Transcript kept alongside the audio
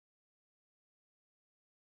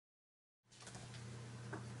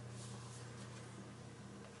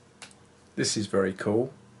this is very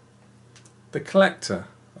cool. The Collector,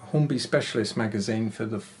 a Hornby specialist magazine for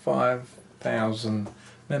the 5,000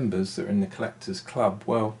 members that are in the Collectors Club.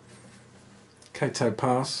 Well, Cato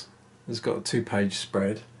Pass has got a 2-page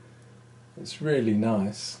spread. It's really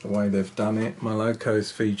nice the way they've done it. My logo's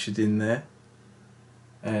featured in there.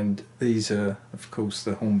 And these are, of course,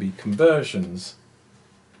 the Hornby conversions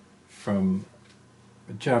from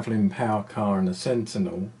a Javelin power car and a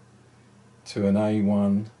Sentinel to an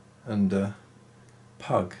A1 and a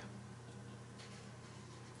Pug.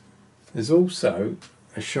 There's also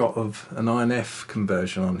a shot of an INF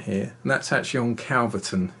conversion on here, and that's actually on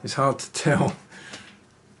Calvertfilm. It's hard to tell.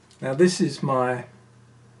 Now this is my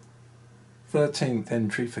 13th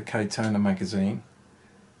entry for Cato magazine,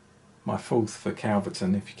 my 4th for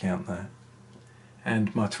Calvertfilm if you count that,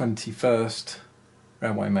 and my 21st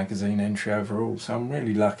Railway magazine entry overall. So I'm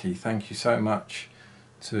really lucky. Thank you so much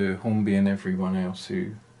to Hornby and everyone else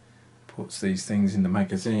who puts these things in the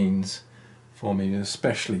magazines for me,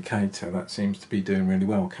 especially Cato. That seems to be doing really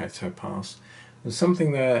well, Cato Pass. There's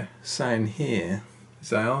something they're saying here is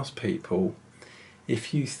they ask people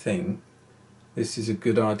if you think this is a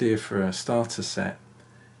good idea for a starter set,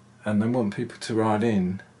 and they want people to write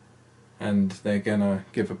in and they're going to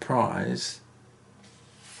give a prize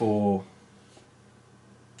for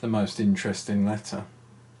the most interesting letter.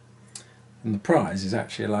 And the prize is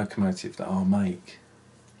actually a locomotive that I'll make.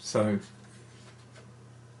 So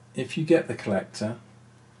if you get the Collector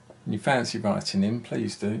and you fancy writing in,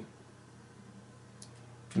 please do.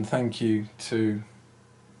 And thank you to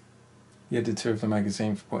the editor of the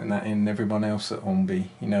magazine for putting that in, and everyone else at Hornby.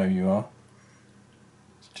 You know who you are.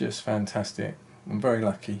 It's just fantastic. I'm very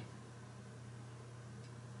lucky.